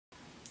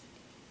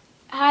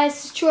Hi,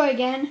 this is Troy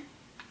again.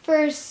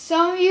 For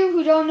some of you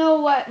who don't know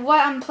what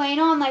I'm playing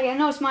on, like I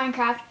know it's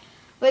Minecraft,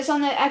 but it's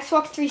on the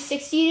Xbox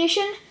 360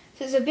 edition,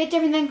 so it's a bit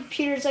different than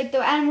computers. Like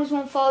the animals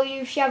won't follow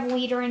you if you have a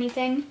lead or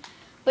anything,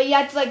 but you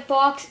have to like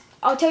box.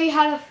 I'll tell you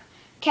how to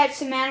catch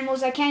some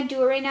animals. I can't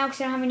do it right now because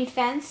I don't have any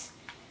fence,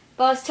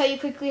 but I'll tell you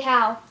quickly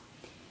how.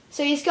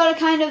 So you just gotta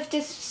kind of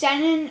just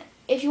send in,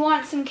 if you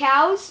want some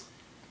cows,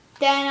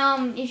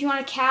 then if you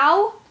want a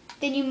cow,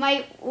 then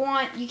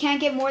you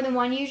can't get more than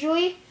one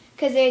usually,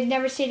 because they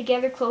never stay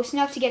together close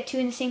enough to get two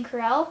in the same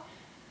corral.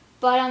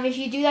 But if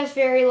you do, that's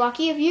very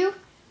lucky of you.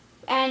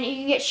 And you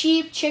can get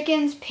sheep,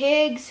 chickens,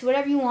 pigs,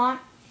 whatever you want.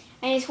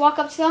 And you just walk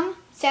up to them,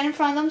 stand in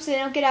front of them so they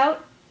don't get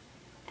out.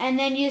 And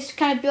then you just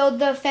kind of build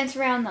the fence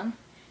around them.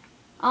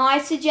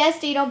 I suggest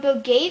that you don't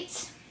build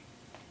gates,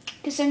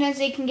 because sometimes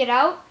they can get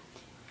out.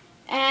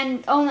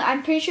 And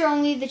I'm pretty sure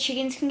only the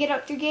chickens can get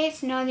out through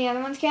gates, none of the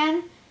other ones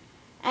can.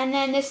 And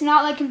then it's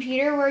not like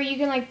computer where you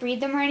can like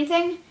breed them or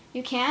anything.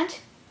 You can't.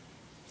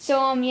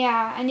 So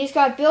yeah, and you just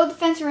gotta build the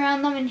fence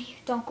around them, and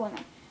don't go in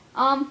there.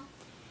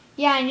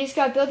 Yeah, and you just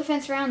gotta build the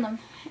fence around them.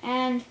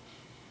 And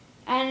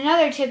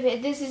another tip,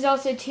 this is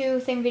also a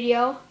 2-thing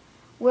video,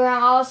 where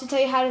I'll also tell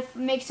you how to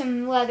make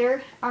some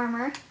leather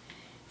armor.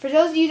 For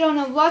those of you who don't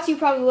know, lots of you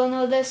probably will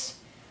know this,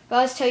 but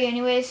I'll just tell you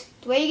anyways.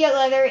 The way you get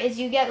leather is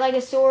you get like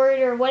a sword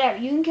or whatever.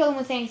 You can kill them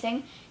with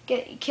anything.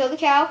 Kill the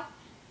cow.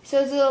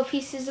 So those little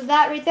pieces of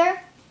that right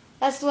there,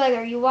 that's the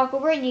leather. You walk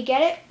over it and you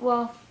get it.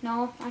 Well,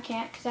 no, I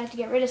can't because I have to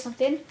get rid of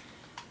something.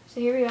 So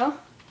here we go.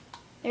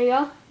 There you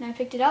go. And I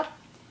picked it up.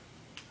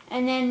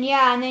 And then,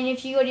 yeah, and then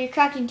if you go to your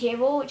crafting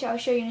table, which I'll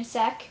show you in a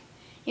sec,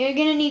 you're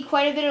going to need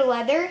quite a bit of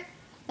leather.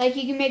 Like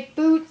you can make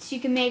boots,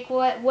 you can make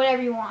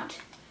whatever you want.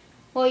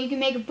 Well, you can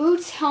make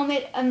boots,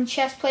 helmet,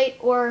 chest plate,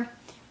 or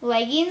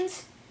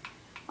leggings.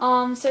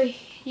 So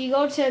you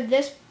go to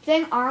this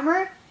thing,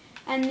 armor,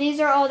 and these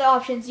are all the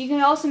options. You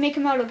can also make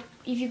them out of,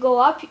 if you go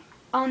up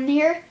on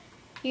here,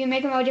 you can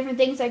make them out of different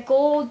things like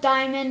gold,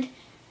 diamond,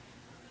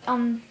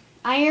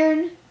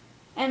 iron,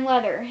 and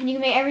leather. And you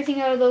can make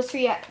everything out of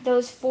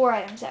those 4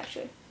 items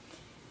actually.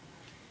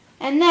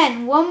 And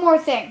then one more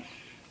thing.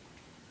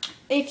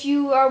 If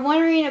you are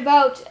wondering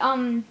about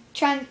the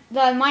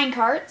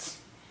minecarts,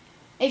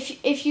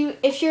 if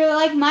your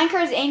like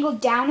minecart's angled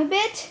down a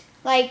bit,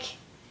 like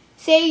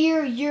say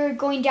you're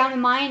going down a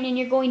mine and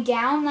you're going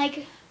down,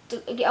 like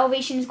the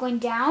elevation is going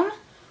down,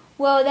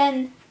 well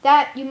then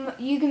that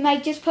you can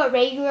like just put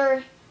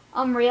regular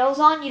rails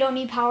on. You don't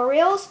need power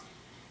rails,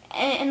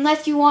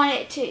 unless you want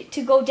it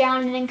to go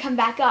down and then come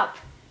back up,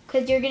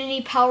 because you're going to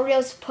need power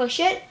rails to push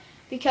it,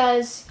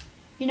 because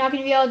you're not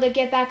going to be able to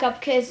get back up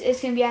because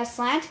it's going to be at a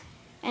slant,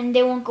 and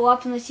they won't go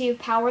up unless you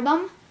power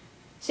them.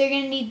 So you're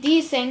going to need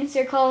these things.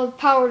 They're called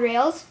power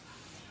rails,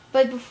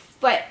 but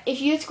if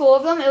you just go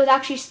over them, it would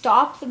actually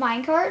stop the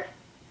minecart.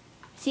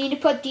 So you need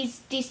to put these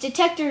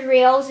detector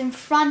rails in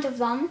front of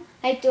them,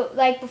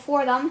 like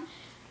before them.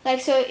 Like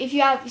so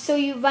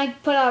you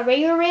might put a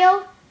regular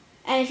rail,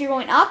 and if you're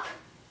going up,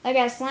 like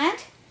at a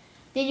slant,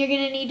 then you're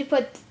gonna need to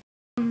put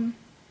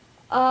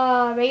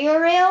a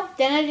regular rail,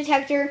 then a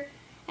detector,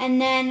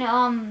 and then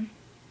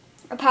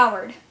a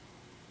powered.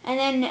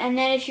 And then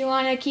if you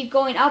want to keep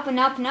going up and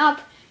up and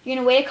up, you're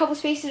gonna wait a couple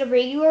spaces of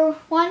regular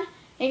one,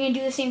 and you're gonna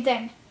do the same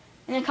thing,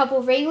 and then a couple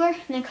of regular,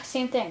 and then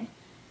same thing,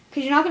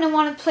 because you're not gonna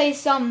want to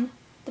place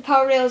the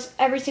power rails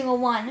every single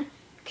one,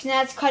 because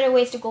that's quite a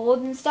waste of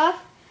gold and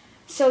stuff.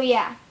 So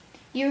yeah,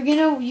 you're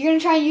gonna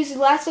try and use the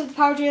less of the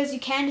power rails you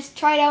can. Just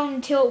try it out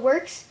until it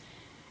works.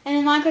 And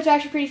then minecarts are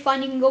actually pretty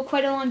fun. You can go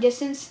quite a long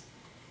distance,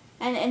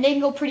 and they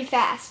can go pretty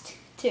fast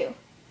too.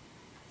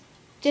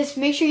 Just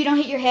make sure you don't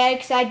hit your head,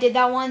 because I did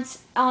that once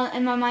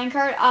in my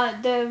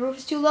minecart. The roof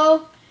was too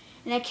low,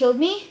 and that killed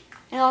me.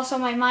 And also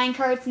my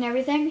minecarts and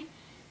everything.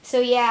 So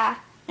yeah,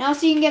 and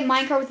also you can get a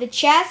minecart with a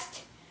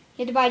chest.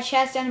 You have to buy a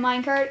chest and a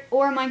minecart,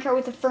 or a minecart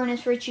with a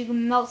furnace, which you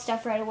can melt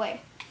stuff right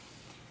away.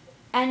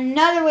 And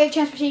another way of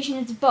transportation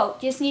is a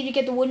boat. You just need to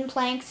get the wooden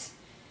planks.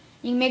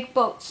 You can make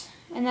boats,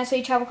 and that's how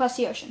you travel across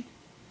the ocean.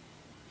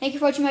 Thank you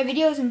for watching my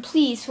videos, and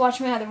please watch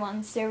my other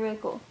ones. They're really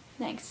cool.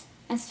 Thanks,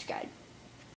 and subscribe.